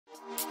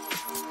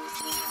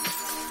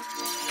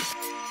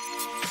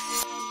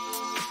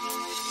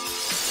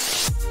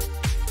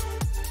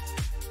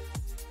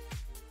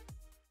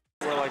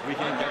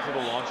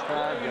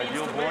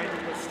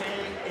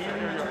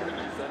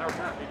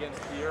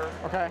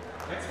Okay.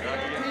 Now you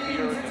get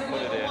here and then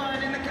put it in. All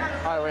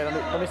right, wait,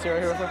 let me see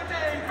right here. Yeah,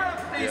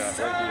 right here.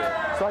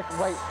 So like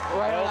right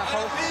on that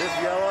post? This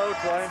yellow,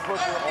 try and push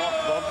your off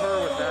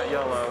bumper with that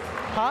yellow.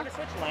 Huh?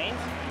 Switch lanes.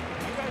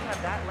 You guys have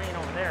that lane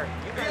over there.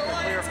 You guys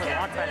are clear for the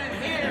outside.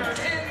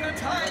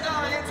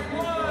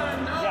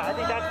 Yeah, I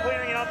think that's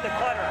clearing it up the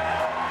clutter.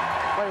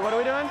 Wait, what are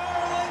we doing?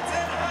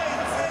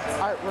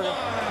 All right, we're good.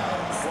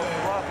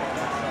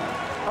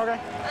 Okay.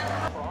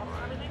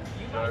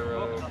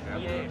 Gyro,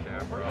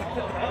 camera.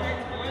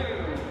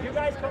 You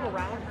guys come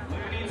around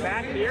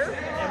back here,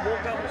 and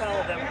we'll go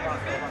follow them across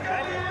the line,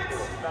 okay?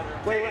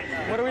 Wait,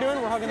 what are we doing?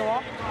 We're hugging the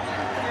wall?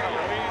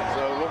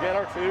 So we'll get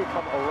our two,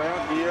 come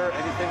around here,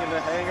 anything in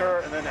the hangar,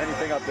 and then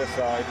anything up this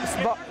side. If there's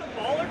a ball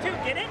or two,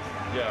 get it.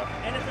 Yeah.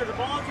 And if there's a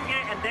ball or two, get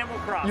it, and then we'll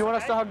cross. You want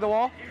us to hug the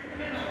wall?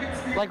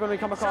 Like when we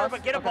come across? Sure,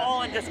 but get a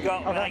ball and just go.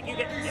 Okay. Like you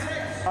get.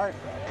 Yeah. All right.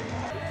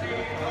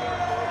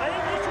 I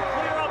think we should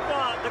clear up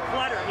the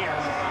clutter here.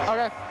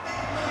 Okay. I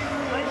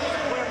think we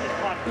should clear up this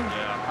clutter.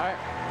 Yeah. All right.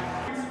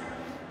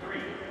 3,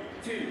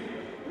 2,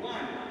 1,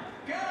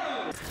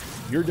 go!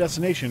 Your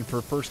destination for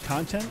first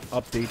content,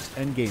 updates,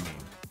 and gaming.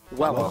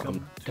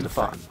 Welcome to the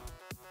fun.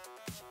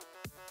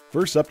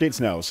 First Updates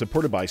Now is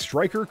supported by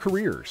Stryker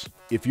Careers.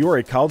 If you are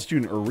a college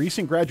student or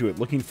recent graduate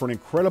looking for an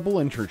incredible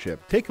internship,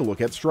 take a look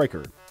at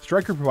Stryker.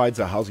 Stryker provides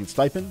a housing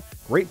stipend,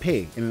 great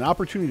pay, and an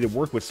opportunity to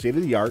work with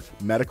state-of-the-art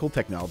medical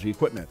technology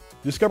equipment.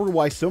 Discover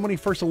why so many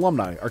First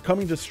alumni are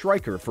coming to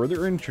Stryker for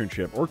their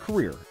internship or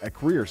career at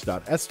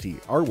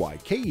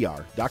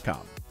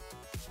careers.stryker.com.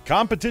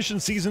 Competition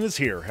season is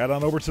here. Head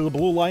on over to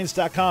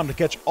thebluelines.com to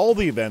catch all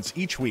the events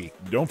each week.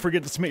 Don't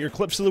forget to submit your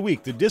clips of the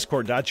week to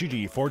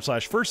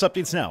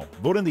discord.gg/firstupdatesnow.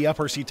 Vote in the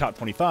FRC Top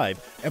 25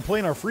 and play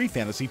in our free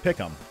fantasy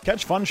pick'em.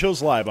 Catch fun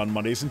shows live on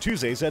Mondays and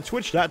Tuesdays at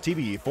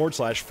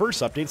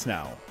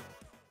twitch.tv/firstupdatesnow.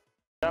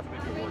 All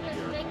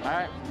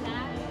right.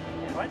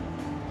 What?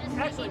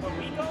 Actually, when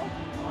we go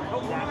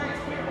that way.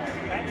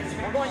 Okay?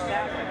 We're going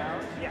that way.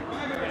 Yeah.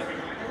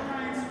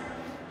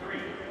 3,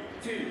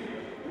 2,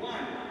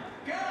 1,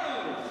 go!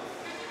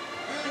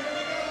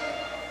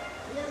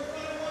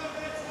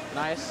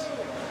 Nice.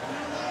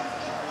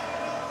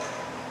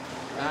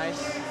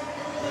 Nice.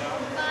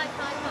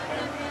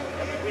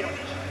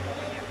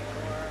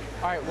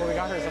 All right, well, we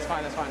got hers. That's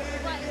fine. That's fine.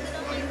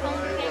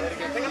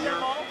 Pick up the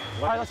ball.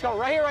 All right, let's go.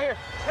 Right here, right here.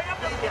 Pick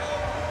up the ball.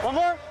 One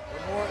more.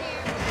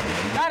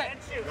 Got it. And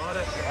shoot. Got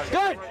it.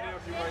 Good.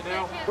 Right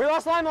now. We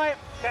lost limelight.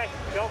 Okay,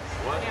 go.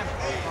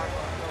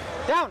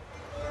 Down.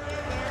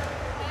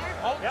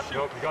 Oh, yep.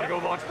 Nope, you gotta go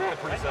launch pad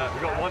preset. We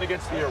got one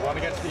against the ear, one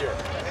against the ear.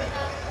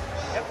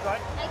 Yep, go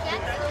ahead.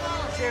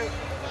 Shoot.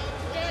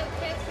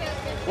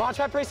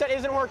 Launchpad preset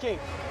isn't working.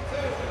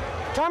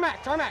 Tarmac.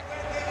 Alright,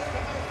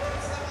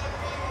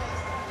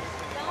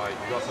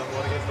 you got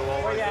someone against the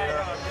wall right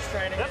there. I'm just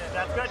trying to get it.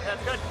 That's good,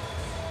 that's good.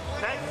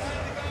 Okay.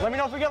 Let me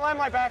know if we get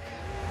limelight back.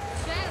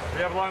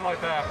 We have a line like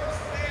that.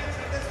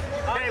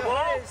 Okay,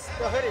 well.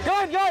 Good,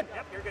 good. Yep,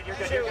 you're good, you're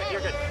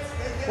good.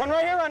 One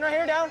right here,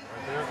 down. Right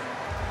there.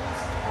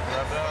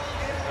 Grab that.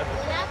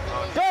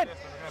 Good.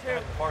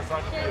 Far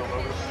side of the field,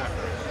 over the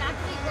connector.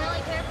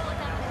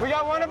 We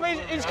got one of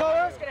each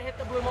color. Just gonna hit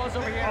the blue balls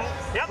over here.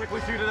 Yep.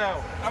 Quickly shoot it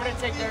out. I'm gonna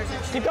take theirs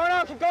and shoot. Keep going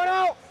out, keep going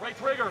out. Right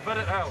trigger, bet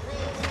it out.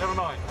 Never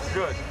mind.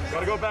 Good.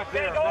 Gotta go back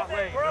there. Go That over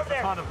lane. there. We're There's over a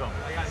there. ton of them.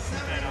 I gotta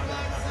shoot that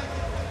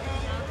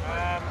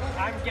out.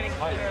 I'm getting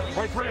clearly.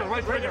 Right trigger,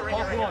 right trigger.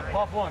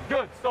 Pop one.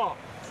 Good. Stop.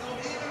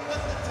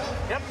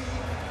 Yep.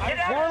 Get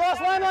out. We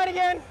lost limelight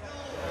again.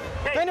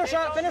 Okay, Finish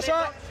shot.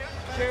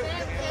 Shoot.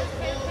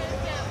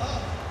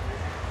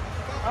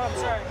 Oh, I'm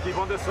sorry. Keep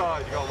on this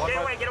side. You got one.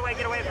 Get away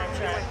from him.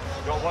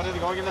 You got one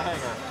going in the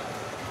hangar.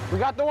 We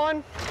got the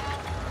one.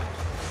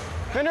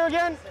 Fender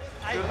again.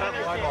 Should have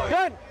limelight.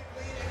 Good.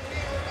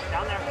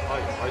 Down there.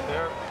 Right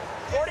there.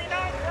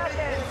 49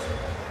 seconds.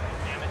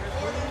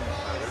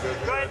 You're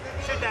good. Go ahead.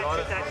 Shoot that.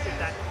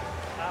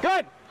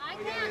 Good. I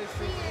can't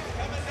see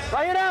it.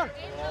 Right here down.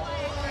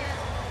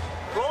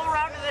 Roll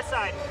around to this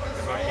side.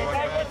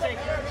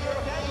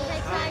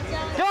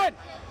 Good.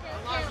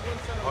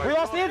 We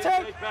lost the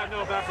intake.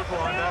 No, back for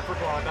climb.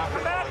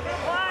 Come back.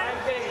 Climb.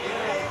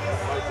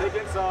 Alright, take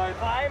inside.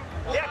 Climb.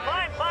 Yeah,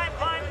 climb.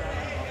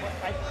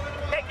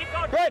 Okay, keep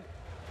going. Good.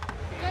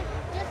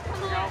 Just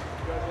come on.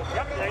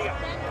 Yep, there you go.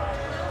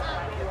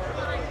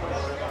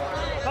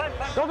 Climb.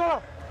 Go.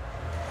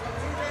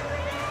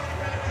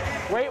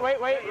 Wait.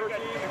 You're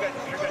good.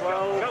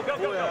 Well, Go.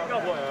 boy out.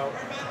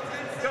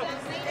 Go.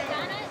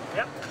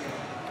 Yep.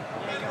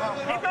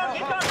 Keep going.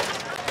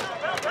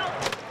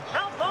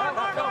 Help. More.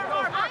 I'm going,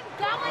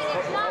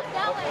 it's not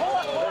going. Pull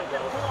up.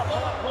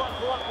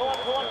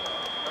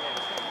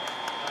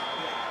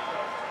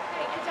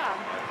 Okay, good job.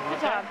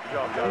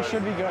 We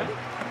should be good.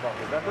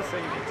 Is that the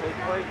same intake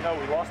plate? No,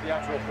 we lost the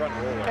actual front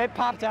roller. It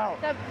popped out.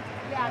 The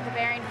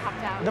bearing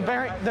popped out.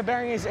 The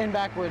bearing is in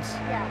backwards.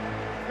 Yeah.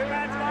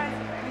 Congrats, guys.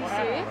 You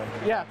see?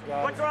 Yeah.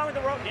 What's wrong with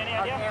the rope? Any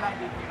idea?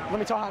 Let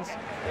me tell Hans.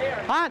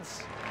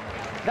 Hans,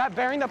 that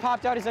bearing that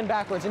popped out is in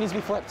backwards. It needs to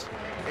be flipped.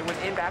 It was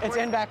in backwards?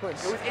 It's in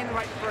backwards. It was in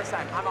right the first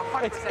time. I'm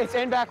 100%. It's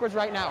in backwards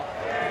right now.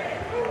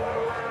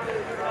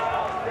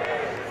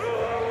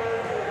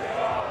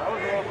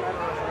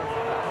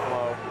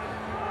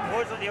 What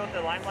was the deal with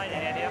the limelight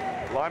in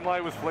India?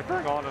 Limelight was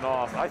flickering on and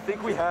off. I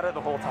think we had it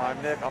the whole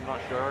time, Nick. I'm not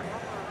sure.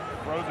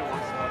 Frozen was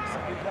like,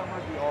 I think that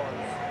might be ours.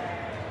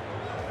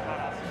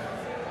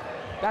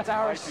 That's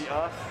ours. Might be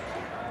us.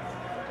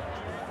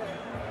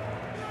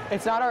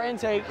 It's not our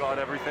intake. Got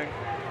everything.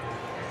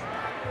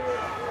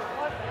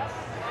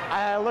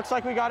 Looks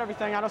like we got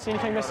everything. I don't see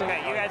anything missing.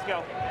 Okay, you guys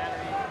go.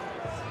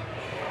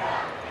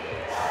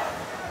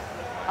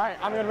 All right,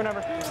 I'm good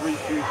whenever. 3,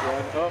 2,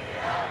 1, up.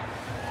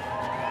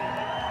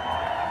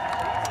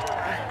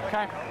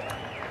 Okay.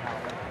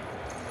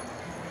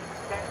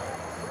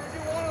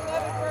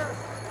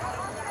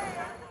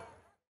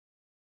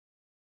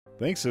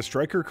 Thanks to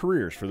Stryker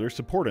Careers for their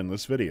support in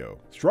this video.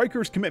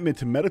 Stryker's commitment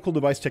to medical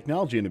device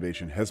technology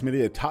innovation has made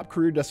it a top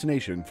career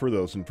destination for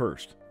those in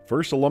FIRST.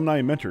 FIRST alumni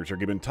and mentors are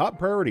given top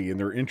priority in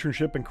their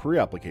internship and career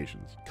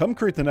applications. Come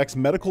create the next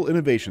medical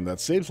innovation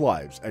that saves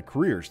lives at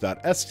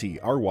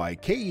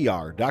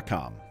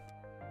careers.stryker.com.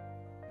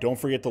 Don't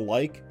forget to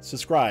like,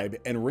 subscribe,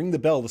 and ring the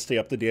bell to stay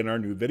up to date on our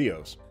new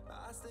videos.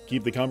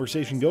 Keep the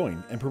conversation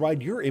going and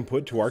provide your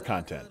input to our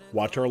content.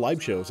 Watch our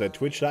live shows at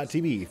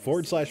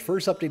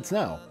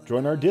twitch.tv/firstupdatesnow.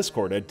 Join our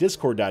Discord at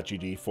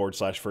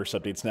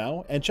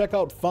discord.gg/firstupdatesnow and check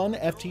out Fun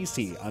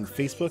FTC on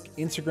Facebook,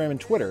 Instagram, and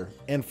Twitter,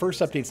 and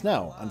First Updates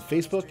Now on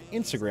Facebook,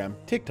 Instagram,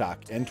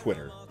 TikTok, and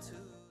Twitter.